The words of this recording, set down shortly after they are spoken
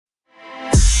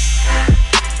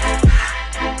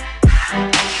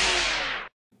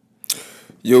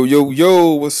Yo, yo,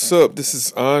 yo, what's up? This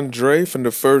is Andre from the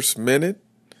First Minute.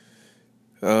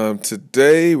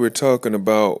 Today we're talking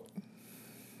about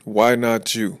why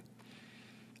not you?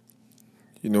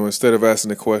 Instead of asking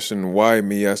the question, why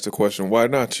me, ask the question, why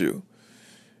not you?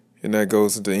 And that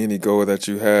goes into any goal that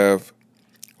you have.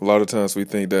 A lot of times we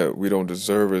think that we don't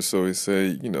deserve it, so we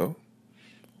say,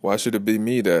 why should it be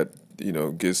me that,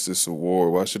 gets this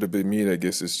award? Why should it be me that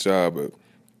gets this job? But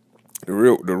the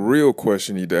real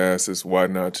question you need to ask is why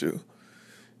not you?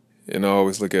 And I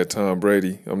always look at Tom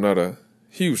Brady. I'm not a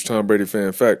huge Tom Brady fan.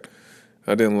 In fact,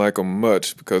 I didn't like him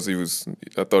much because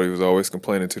I thought he was always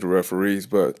complaining to the referees.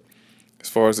 But as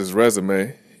far as his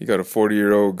resume, he got a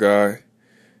 40-year-old guy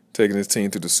taking his team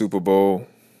to the Super Bowl,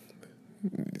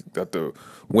 got the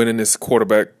winningest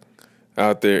quarterback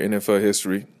out there in NFL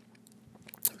history.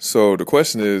 So the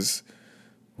question is,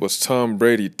 was Tom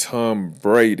Brady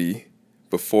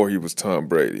before he was Tom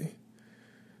Brady?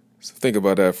 So think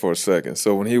about that for a second.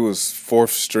 So when he was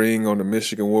fourth string on the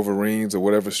Michigan Wolverines or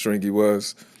whatever string he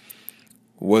was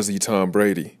he Tom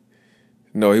Brady?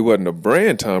 No, he wasn't a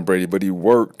brand Tom Brady, but he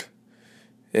worked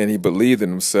and he believed in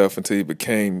himself until he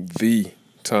became the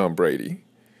Tom Brady.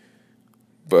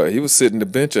 But he was sitting the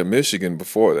bench at Michigan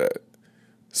before that.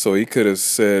 So he could have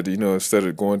said, instead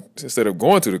of going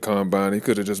to the combine, he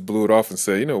could have just blew it off and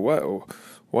said, you know what,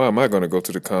 why am I going to go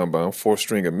to the combine? I'm fourth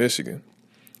string at Michigan.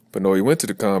 But no, he went to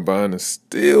the combine and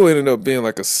still ended up being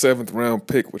like a seventh round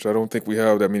pick, which I don't think we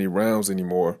have that many rounds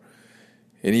anymore.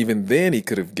 And even then he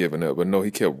could have given up. But no,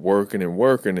 he kept working and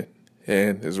working,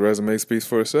 and his resume speaks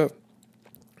for itself.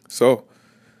 So,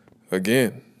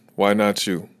 again, why not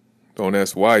you? Don't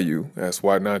ask why you, ask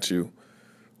why not you.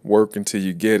 Work until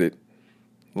you get it.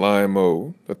 Lion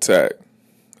mode, attack.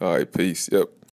 All right, peace. Yep.